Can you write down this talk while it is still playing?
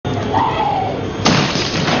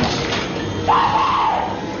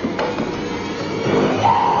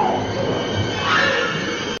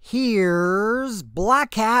Here's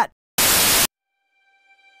Blackcat.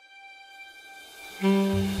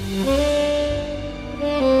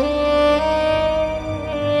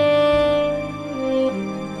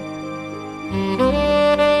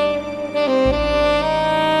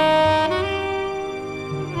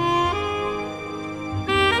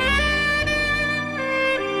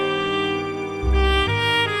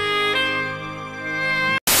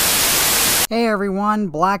 Hey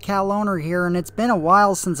everyone, Blackcatloner here, and it's been a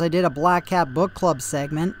while since I did a Blackcat Book Club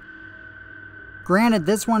segment. Granted,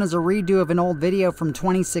 this one is a redo of an old video from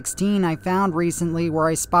 2016 I found recently where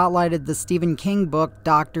I spotlighted the Stephen King book,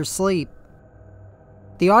 Dr. Sleep.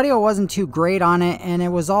 The audio wasn't too great on it, and it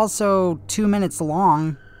was also 2 minutes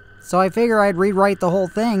long, so I figure I'd rewrite the whole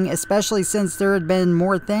thing, especially since there had been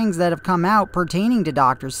more things that have come out pertaining to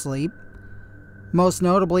Dr. Sleep. Most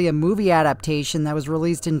notably a movie adaptation that was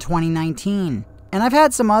released in 2019. And I've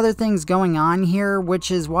had some other things going on here,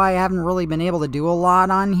 which is why I haven't really been able to do a lot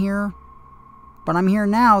on here. But I'm here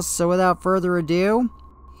now, so without further ado,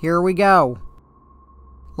 here we go.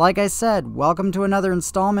 Like I said, welcome to another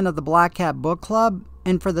installment of the Blackcat Book Club,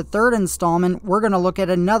 and for the third installment, we're going to look at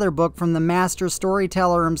another book from the master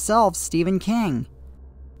storyteller himself, Stephen King.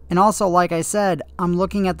 And also, like I said, I'm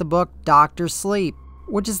looking at the book Dr. Sleep,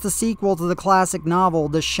 which is the sequel to the classic novel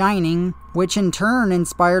The Shining, which in turn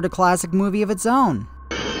inspired a classic movie of its own.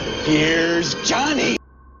 Here's Johnny!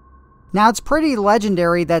 Now, it's pretty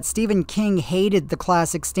legendary that Stephen King hated the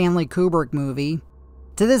classic Stanley Kubrick movie.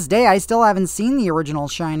 To this day, I still haven't seen the original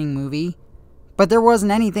Shining movie, but there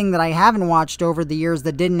wasn't anything that I haven't watched over the years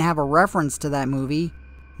that didn't have a reference to that movie,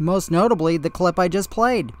 most notably the clip I just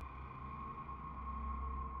played.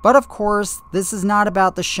 But of course, this is not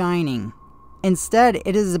about The Shining. Instead,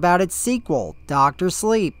 it is about its sequel, Dr.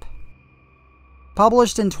 Sleep.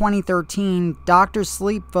 Published in 2013, Dr.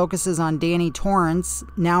 Sleep focuses on Danny Torrance,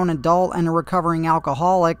 now an adult and a recovering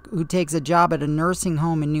alcoholic who takes a job at a nursing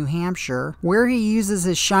home in New Hampshire, where he uses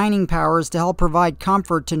his shining powers to help provide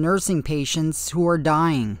comfort to nursing patients who are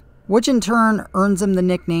dying, which in turn earns him the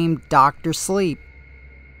nickname Dr. Sleep.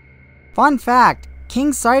 Fun fact,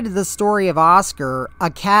 King cited the story of Oscar, a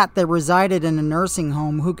cat that resided in a nursing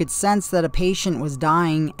home who could sense that a patient was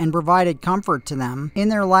dying and provided comfort to them in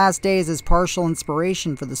their last days as partial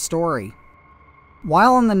inspiration for the story.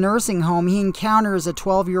 While in the nursing home, he encounters a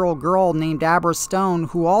 12-year-old girl named Abra Stone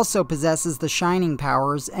who also possesses the shining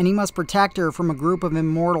powers, and he must protect her from a group of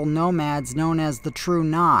immortal nomads known as the True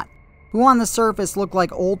Knot, who on the surface look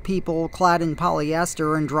like old people clad in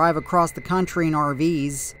polyester and drive across the country in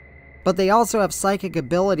RVs. But they also have psychic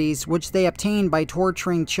abilities which they obtain by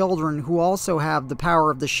torturing children who also have the power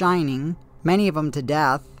of the Shining, many of them to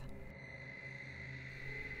death.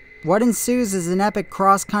 What ensues is an epic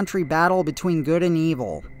cross-country battle between good and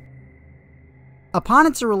evil. Upon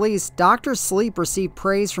its release, Dr. Sleep received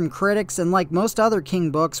praise from critics and like most other King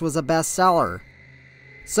books was a bestseller.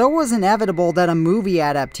 So it was inevitable that a movie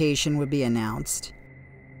adaptation would be announced.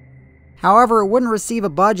 However, it wouldn't receive a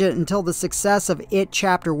budget until the success of It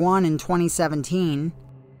Chapter 1 in 2017.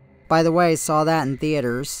 By the way, saw that in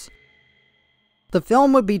theaters. The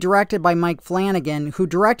film would be directed by Mike Flanagan, who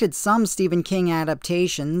directed some Stephen King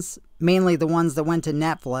adaptations, mainly the ones that went to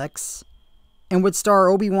Netflix, and would star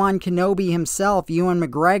Obi-Wan Kenobi himself, Ewan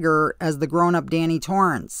McGregor, as the grown-up Danny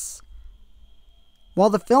Torrance.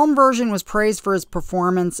 While the film version was praised for his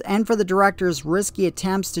performance and for the director's risky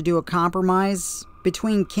attempts to do a compromise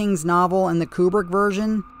between King's novel and the Kubrick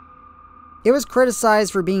version, it was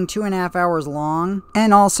criticized for being 2.5 hours long,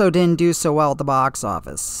 and also didn't do so well at the box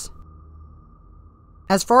office.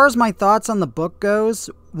 As far as my thoughts on the book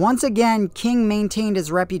goes, once again, King maintained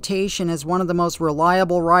his reputation as one of the most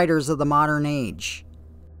reliable writers of the modern age.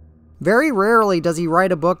 Very rarely does he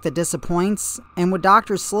write a book that disappoints, and with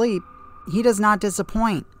Dr. Sleep, he does not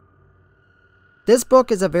disappoint. This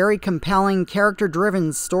book is a very compelling,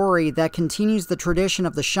 character-driven story that continues the tradition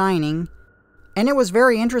of The Shining, and it was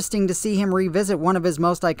very interesting to see him revisit one of his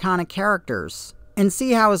most iconic characters, and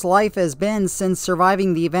see how his life has been since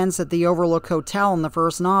surviving the events at the Overlook Hotel in the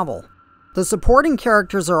first novel. The supporting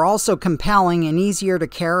characters are also compelling and easier to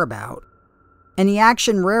care about, and the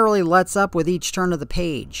action rarely lets up with each turn of the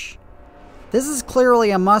page. This is clearly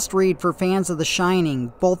a must-read for fans of The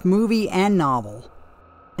Shining, both movie and novel,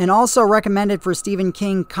 and also recommended for Stephen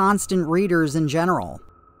King constant readers in general.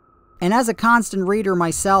 And as a constant reader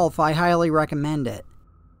myself, I highly recommend it.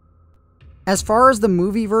 As far as the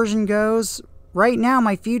movie version goes, right now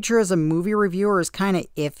my future as a movie reviewer is kind of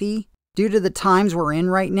iffy due to the times we're in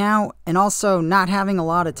right now, and also not having a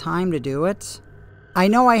lot of time to do it. I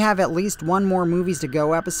know I have at least one more Movies to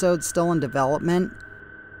Go episode still in development,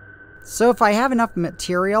 So if I have enough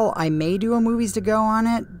material, I may do a movies to go on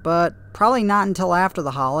it, but probably not until after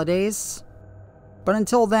the holidays. But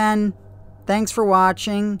until then, thanks for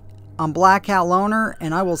watching. I'm Blackcatloner,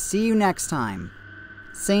 and I will see you next time.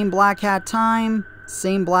 Same Blackcat time,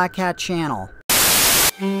 same Blackcat channel.